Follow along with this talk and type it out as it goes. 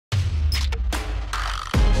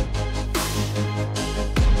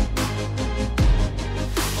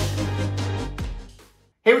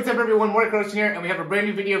Hey, what's up everyone, Morey Croson here, and we have a brand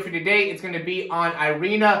new video for today. It's going to be on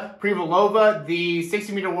Irina Privalova, the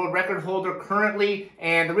 60-meter world record holder currently.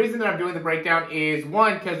 And the reason that I'm doing the breakdown is,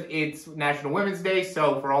 one, because it's National Women's Day.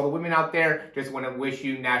 So for all the women out there, just want to wish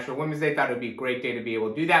you National Women's Day. Thought it would be a great day to be able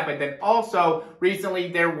to do that. But then also,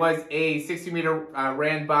 recently there was a 60-meter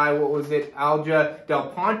ran by, Alja Del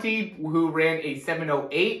Ponte, who ran a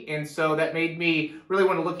 7:08. And so that made me really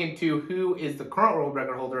want to look into who is the current world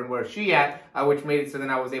record holder and where is she at, which made it so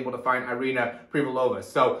then I was able to find Irina Privalova.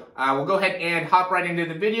 So we'll go ahead and hop right into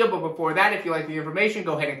the video. But before that, if you like the information,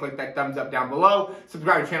 go ahead and click that thumbs up down below.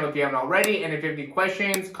 Subscribe to the channel if you haven't already. And if you have any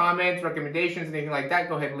questions, comments, recommendations, anything like that,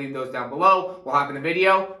 go ahead and leave those down below. We'll hop in the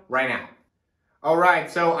video right now. All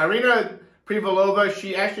right, so Irina Privalova,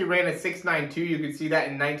 she actually ran a 6.92. You can see that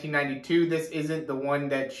in 1992. This isn't the one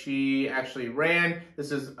that she actually ran.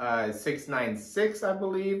 This is 6.96, I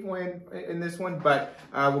believe, when in this one. But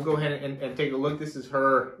we'll go ahead and take a look. This is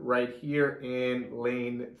her right here in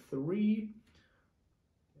lane 3.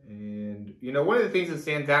 And, you know, one of the things that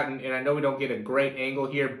stands out, and I know we don't get a great angle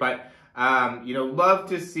here, but, you know, love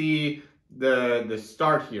to see the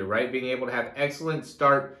start here, right? Being able to have excellent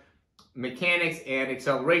start mechanics and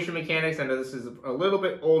acceleration mechanics. I know this is a little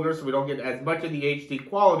bit older, so we don't get as much of the HD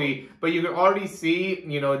quality, but you can already see,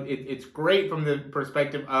 you know, it's great from the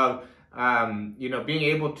perspective of, you know, being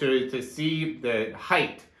able to see the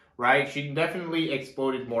height, right? She definitely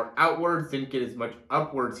exploded more outwards, didn't get as much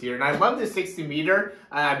upwards here. And I love the 60 meter.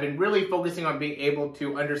 I've been really focusing on being able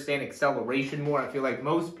to understand acceleration more. I feel like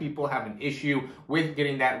most people have an issue with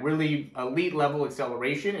getting that really elite level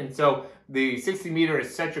acceleration. And so the 60 meter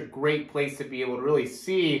is such a great place to be able to really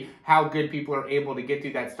see how good people are able to get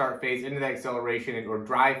through that start phase, into that acceleration or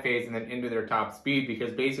drive phase, and then into their top speed.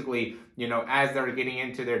 Because basically, you know, as they're getting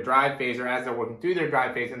into their drive phase or as they're working through their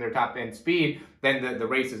drive phase and their top end speed, then the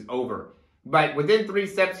race is over. But within 3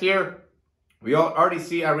 steps here, we already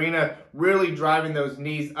see Irina really driving those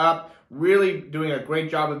knees up, really doing a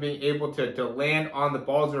great job of being able to land on the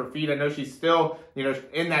balls of her feet. I know she's still, you know,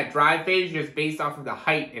 in that drive phase just based off of the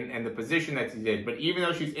height and the position that she's in. But even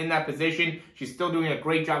though she's in that position, she's still doing a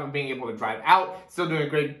great job of being able to drive out, still doing a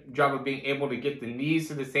great job of being able to get the knees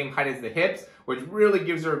to the same height as the hips, which really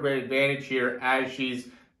gives her a great advantage here as she's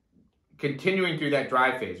continuing through that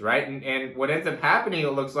drive phase, right? And what ends up happening,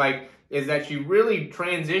 it looks like, is that she really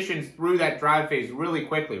transitions through that drive phase really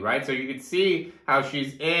quickly, right? So you can see how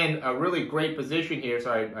she's in a really great position here.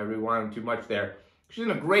 Sorry, I rewound too much there. She's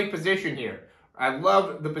in a great position here. I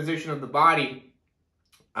love the position of the body.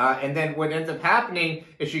 And then what ends up happening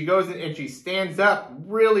is she goes and she stands up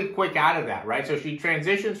really quick out of that, right? So she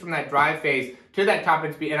transitions from that drive phase to that top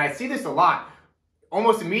end speed. And I see this a lot,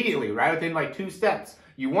 almost immediately, right? Within like 2 steps.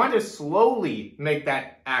 You want to slowly make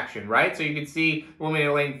that action, right? So you can see the woman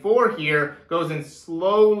in lane 4 here goes and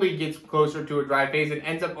slowly gets closer to a drive phase and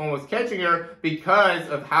ends up almost catching her because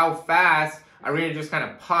of how fast Irina just kind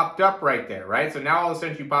of popped up right there, right? So now all of a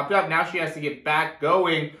sudden she popped up. Now she has to get back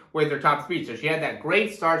going with her top speed. So she had that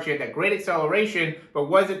great start, she had that great acceleration, but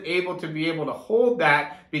wasn't able to be able to hold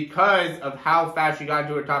that because of how fast she got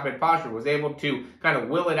into her top end posture. Was able to kind of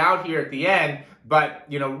will it out here at the end. But,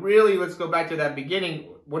 you know, really, let's go back to that beginning.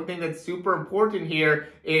 One thing that's super important here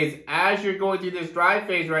is as you're going through this drive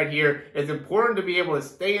phase right here, it's important to be able to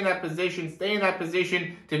stay in that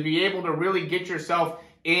position, to be able to really get yourself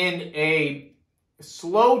in a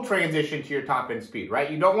slow transition to your top end speed, right?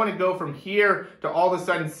 You don't want to go from here to all of a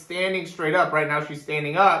sudden standing straight up. Right now she's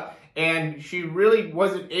standing up, and she really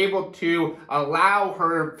wasn't able to allow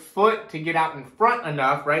her foot to get out in front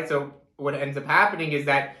enough, right? So what ends up happening is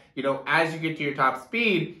that, you know, as you get to your top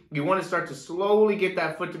speed, you want to start to slowly get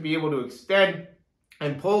that foot to be able to extend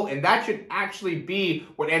and pull, and that should actually be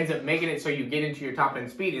what ends up making it so you get into your top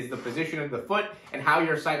end speed, is the position of the foot and how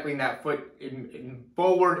you're cycling that foot in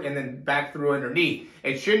forward and then back through underneath.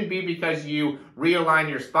 It shouldn't be because you realign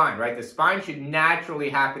your spine, right? The spine should naturally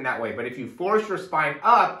happen that way. But if you force your spine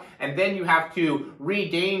up and then you have to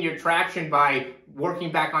regain your traction by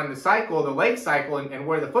working back on the cycle, the leg cycle, and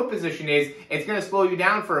where the foot position is, it's going to slow you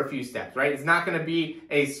down for a few steps, right? It's not going to be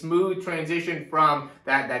a smooth transition from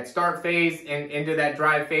that start phase and into that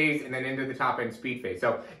drive phase and then into the top end speed phase.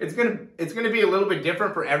 So it's going to be a little bit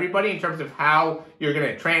different for everybody in terms of how you're going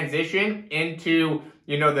to transition into,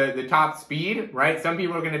 you know, the top speed, right? Some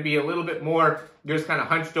people are going to be a little bit more just kind of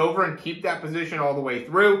hunched over and keep that position all the way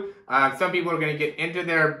through. Some people are going to get into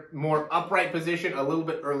their more upright position a little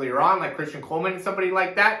bit earlier on, like Christian Coleman and somebody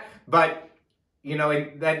like that. But, you know,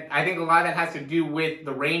 that I think a lot of that has to do with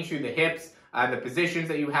the range through the hips, the positions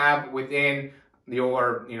that you have within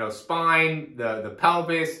your, you know, spine, the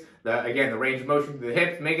pelvis, again, the range of motion through the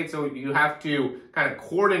hips, make it so you have to kind of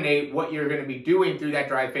coordinate what you're going to be doing through that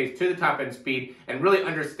drive phase to the top end speed and really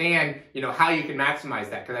understand, how you can maximize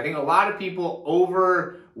that. Because I think a lot of people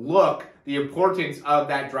overlook the importance of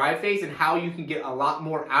that drive phase and how you can get a lot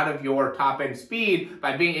more out of your top end speed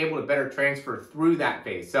by being able to better transfer through that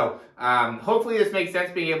phase. So hopefully this makes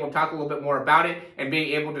sense, being able to talk a little bit more about it and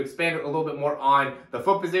being able to expand a little bit more on the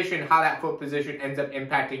foot position, how that foot position ends up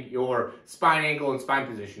impacting your spine angle and spine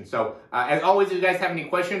position. So as always, if you guys have any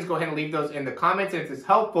questions, go ahead and leave those in the comments. And if it's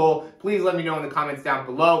helpful, please let me know in the comments down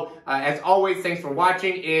below. As always, thanks for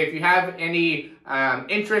watching. If you have any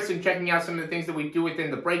interest in checking out some of the things that we do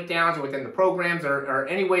within the breakdowns or within the programs or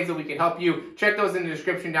any ways that we can help you, check those in the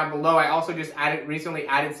description down below. I also just recently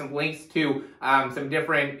added some links to some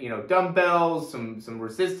different, dumbbells, some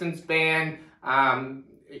resistance band,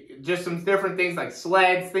 just some different things like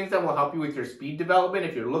sleds, things that will help you with your speed development.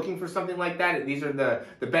 If you're looking for something like that, these are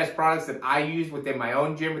the best products that I use within my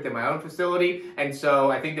own gym, within my own facility. And so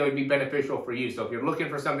I think that would be beneficial for you. So if you're looking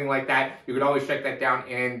for something like that, you can always check that down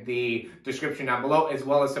in the description down below, as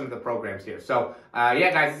well as some of the programs here. So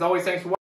yeah, guys, as always, thanks for watching.